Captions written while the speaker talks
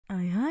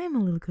Hi, my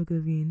little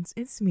cocoa beans.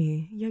 It's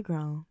me, your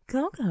girl,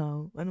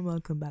 Coco, and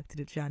welcome back to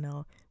the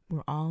channel.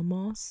 We're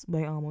almost,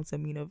 by almost I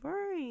mean a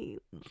very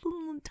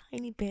little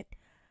tiny bit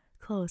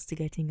close to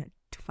getting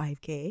to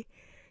 5K.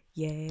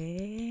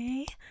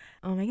 Yay!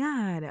 Oh my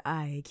god,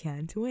 I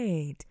can't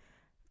wait.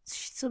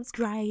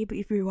 Subscribe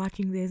if you're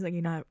watching this and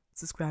you're not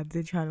subscribed to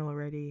the channel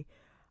already.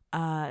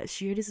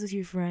 Share this with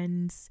your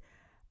friends.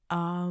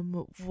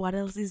 What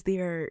else is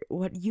there?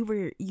 What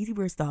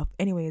YouTuber stuff?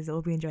 Anyways, I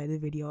hope you enjoyed the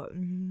video.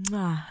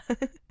 Mwah.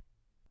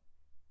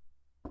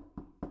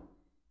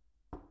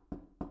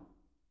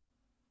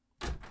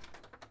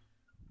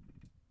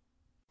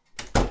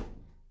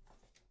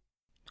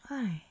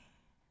 Hi.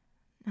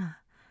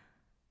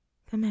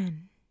 Come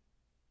in.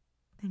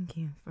 Thank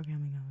you for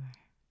coming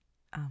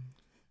over.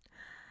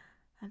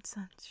 At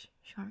such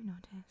short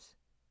notice.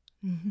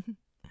 Am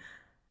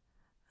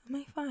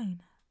I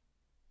fine?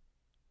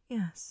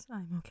 Yes,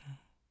 I'm okay.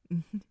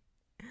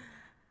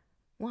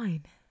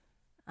 Wine.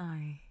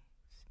 I've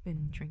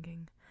been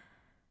drinking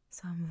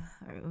some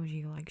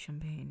OG like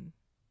champagne.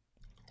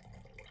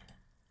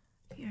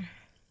 Here.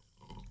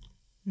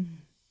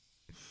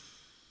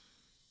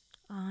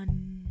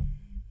 On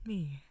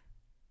me.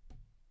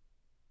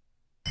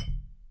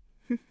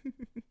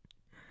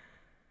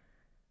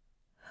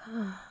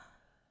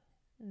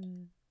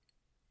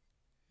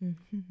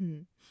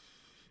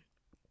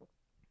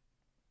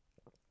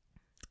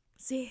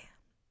 See,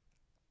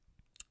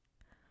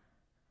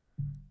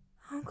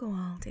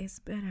 alcohol tastes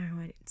better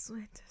when it's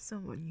with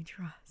someone you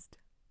trust.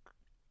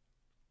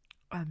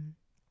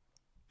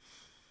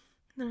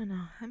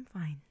 No, I'm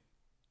fine.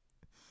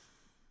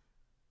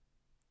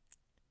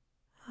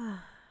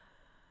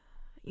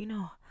 You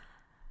know,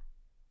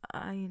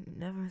 I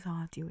never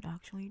thought you would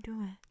actually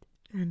do it.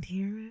 And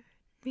here,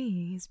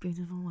 me, his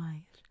beautiful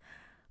wife.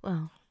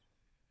 Well,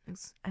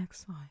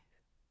 ex-wife.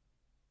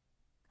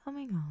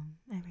 Coming home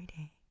every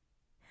day.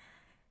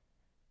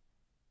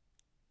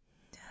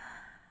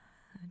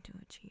 To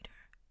a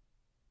cheater.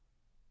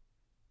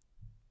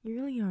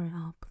 You really are a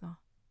help, though.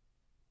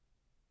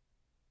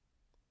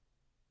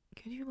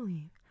 Could you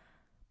believe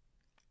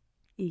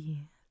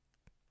he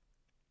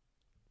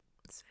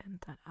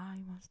said that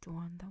I was the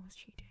one that was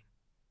cheating?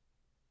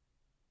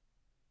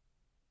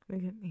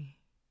 Look at me.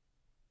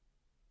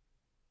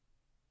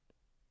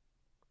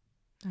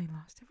 I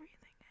lost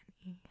everything and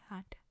he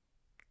had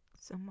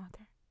some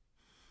other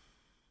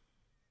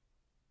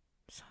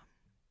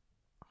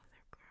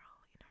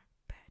girl in our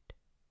bed.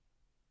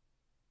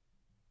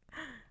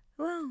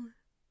 Well,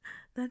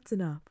 that's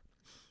enough.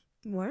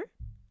 More?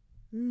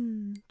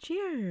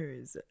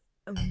 Cheers.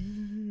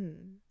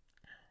 I'm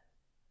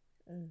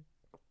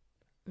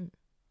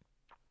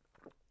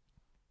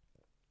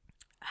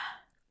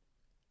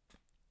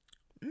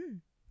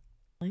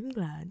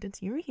glad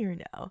that you're here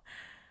now.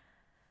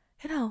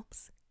 It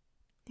helps.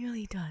 It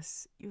really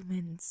does. You've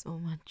been so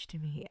much to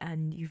me,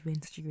 and you've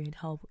been such a great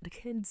help with the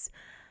kids.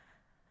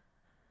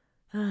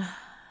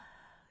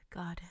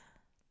 God.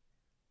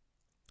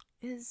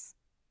 Is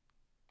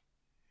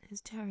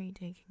Terry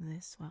taking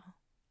this well?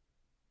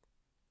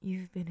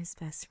 You've been his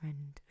best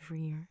friend for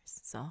years,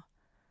 so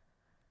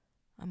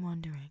I'm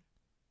wondering.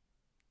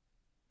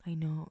 I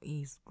know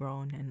he's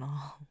grown and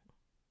all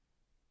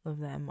of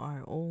them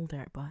are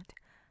older, but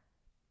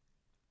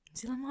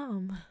still,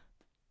 Mom.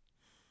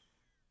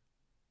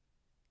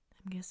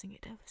 I'm guessing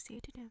it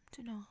devastated him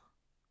to know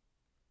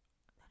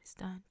that his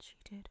dad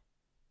cheated.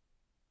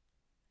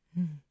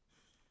 And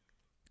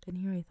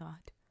here I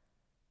thought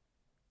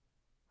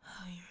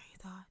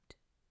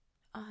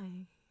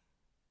I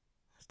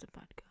was the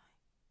bad guy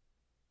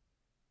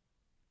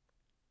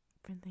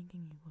for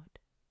thinking he would.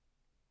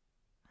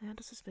 I had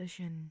a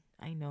suspicion.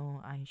 I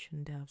know I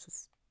shouldn't have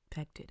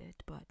suspected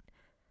it, but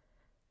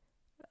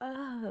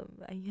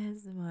I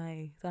guess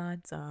my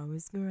thoughts are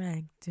always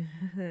correct.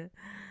 I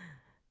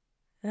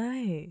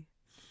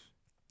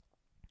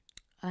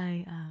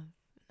have an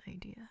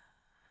idea.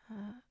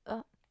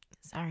 Oh,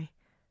 sorry.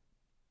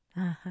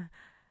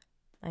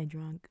 I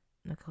drank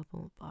a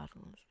couple of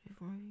bottles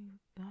before you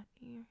got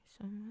here,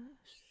 so I'm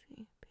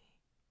sleepy.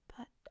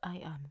 But I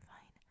am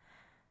fine.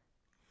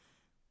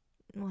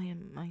 Why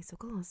am I so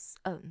close?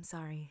 Oh, I'm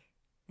sorry.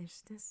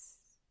 There's this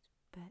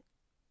better.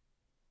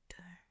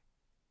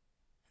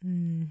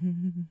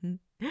 You're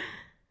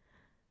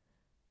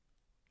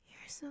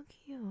so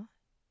cute.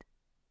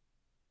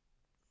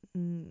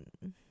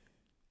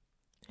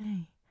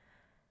 Hey.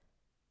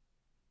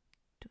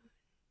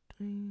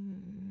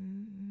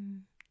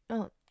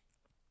 Oh,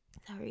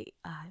 sorry.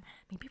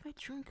 Maybe if I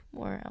drink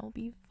more, I'll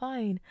be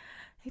fine.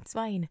 It's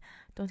fine.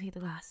 Don't take the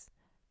glass.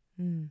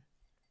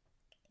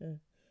 Good.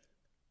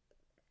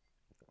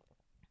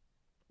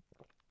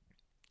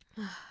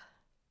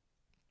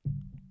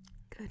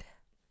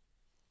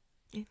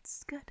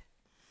 It's good.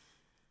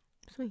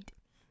 Sweet.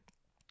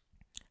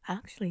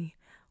 Actually,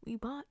 we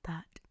bought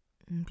that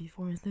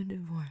before the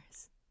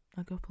divorce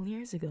a couple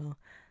years ago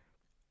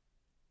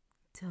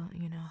to,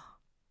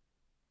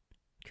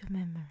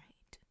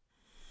 commemorate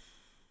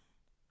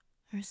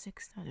our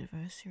 6th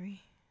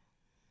anniversary.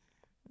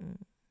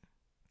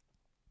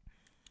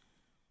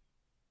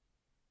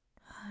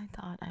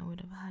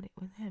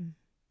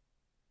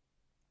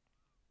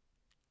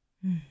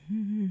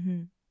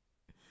 And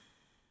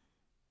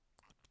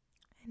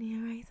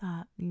here I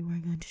thought we were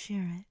going to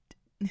share it.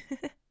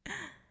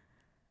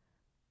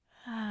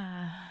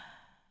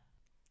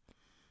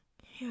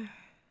 Here.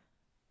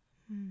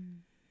 Let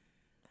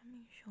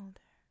me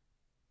shoulder.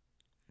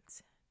 That's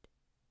it.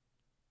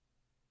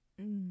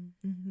 I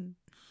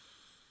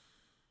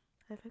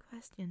have a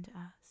question to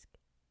ask.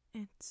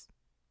 It's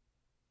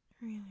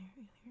really,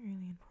 really,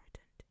 really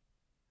important.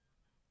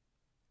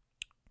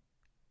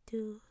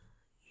 Do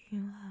you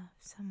have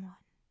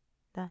someone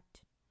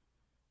that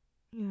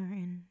you're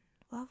in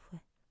love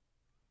with?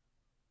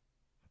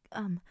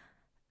 I'm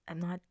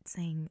not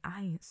saying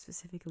I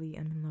specifically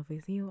am in love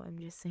with you. I'm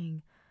just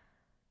saying,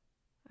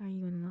 are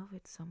you in love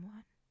with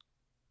someone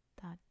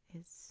that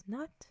is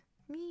not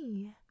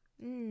me?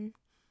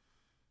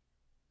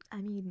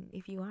 I mean,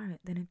 if you are,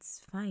 then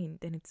it's fine.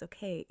 Then it's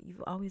okay.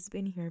 You've always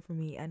been here for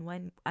me. And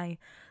when I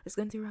was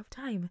going through a rough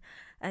time,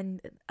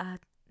 and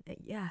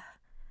yeah,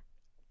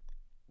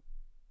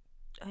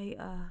 I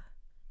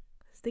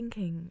was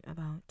thinking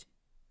about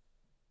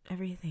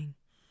everything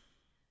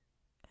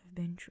I've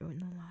been through in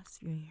the last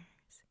few years.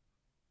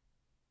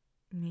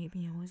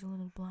 Maybe I was a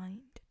little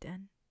blind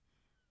then,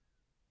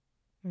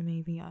 or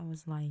maybe I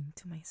was lying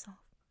to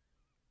myself.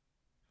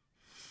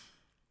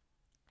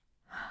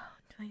 How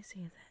do I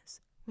say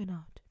this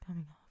without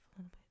coming off a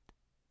little bit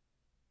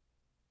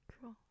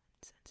cruel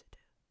and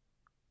sensitive?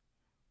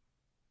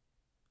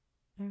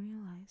 I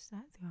realized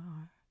that there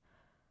are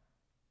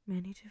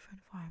many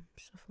different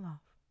forms of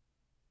love,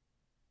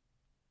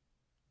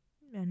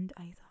 and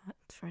I thought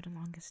for the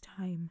longest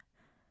time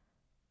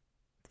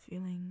the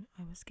feeling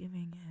I was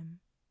giving him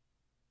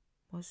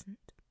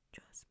wasn't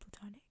just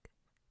platonic.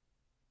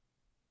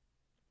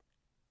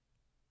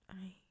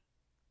 I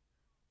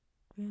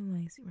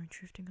realized we were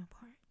drifting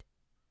apart,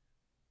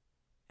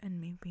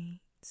 and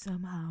maybe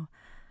somehow,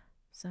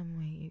 some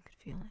way you could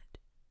feel it.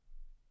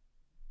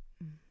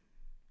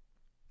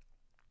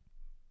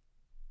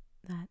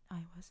 That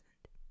I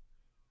wasn't.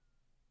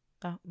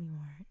 That we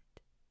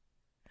weren't.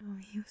 That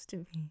we used to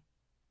be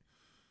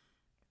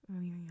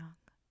when we were young.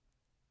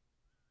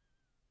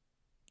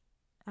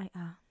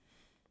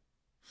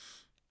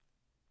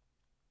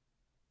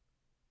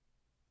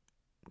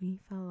 We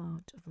fell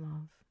out of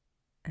love,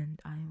 and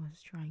I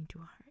was trying too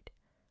hard.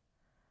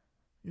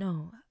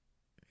 No,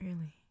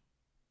 really.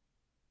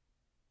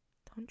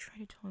 Don't try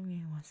to tell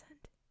me I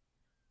wasn't.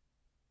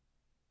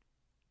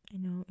 I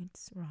know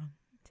it's wrong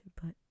to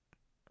put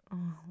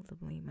all the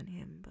blame on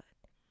him, but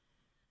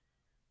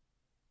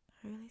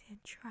I really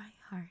did try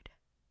hard.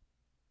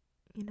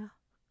 You know?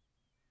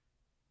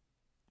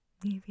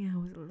 Maybe I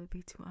was a little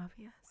bit too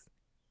obvious.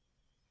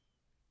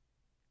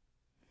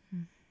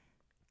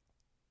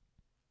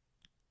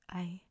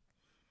 I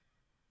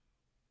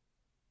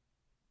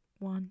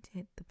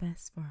wanted the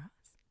best for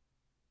us.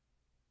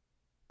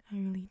 I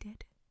really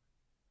did.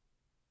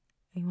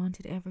 I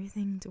wanted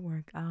everything to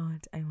work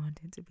out. I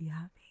wanted to be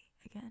happy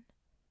again.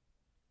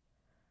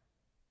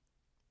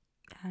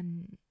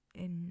 And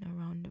in a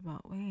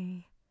roundabout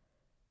way,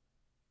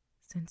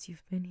 since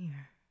you've been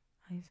here,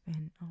 I've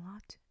been a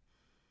lot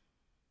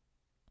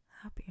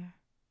happier.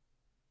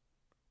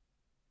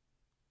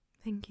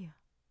 Thank you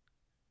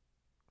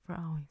for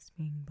always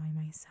being by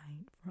my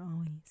side, for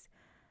always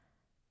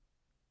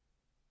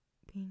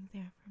being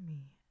there for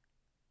me.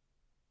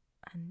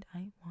 And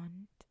I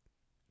want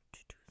to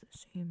do the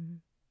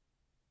same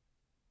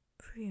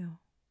for you.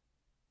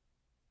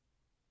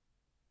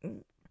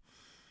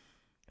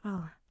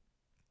 Well,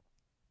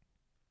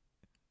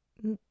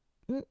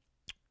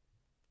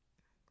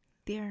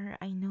 dear,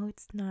 I know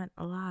it's not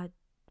a lot,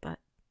 but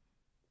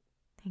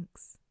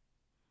thanks.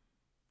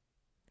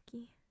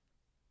 Okay.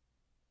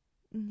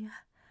 Yeah.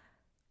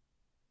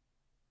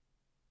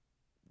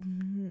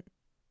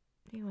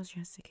 It was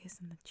just a kiss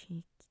on the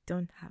cheek. You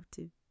don't have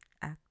to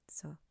act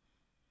so.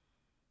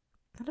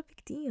 Not a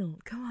big deal.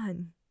 Come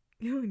on.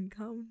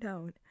 Calm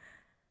down.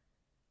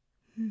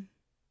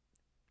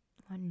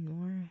 One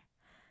more.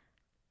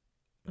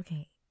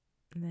 Okay,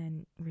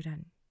 then we're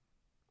done.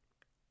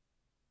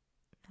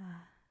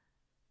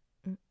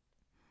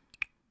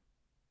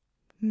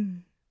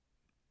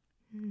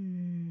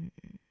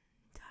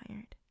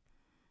 Tired.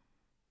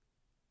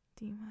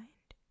 Do you mind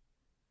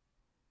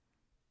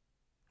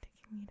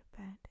taking me to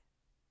bed?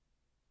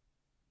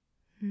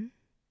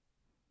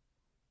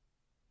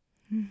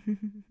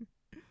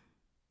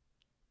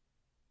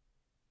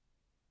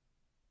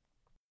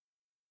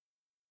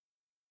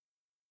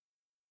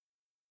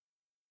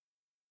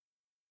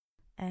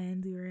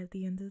 And we're at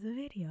the end of the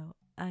video.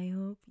 I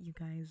hope you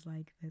guys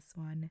like this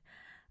one.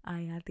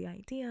 I had the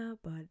idea,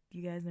 but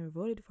you guys never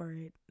voted for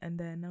it. And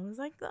then I was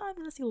like, oh,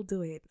 unless you'll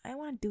do it. I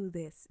want to do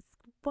this. It's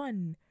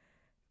fun.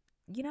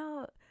 You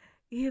know,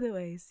 either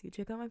ways, you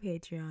check out my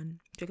Patreon,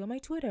 check out my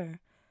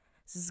Twitter,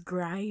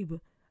 subscribe,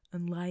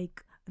 and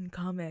like, and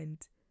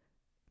comment.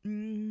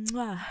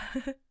 Mwah.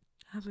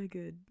 Have a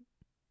good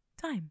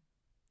time.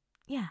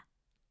 Yeah.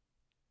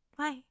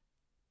 Bye.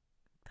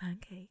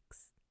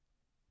 Pancakes.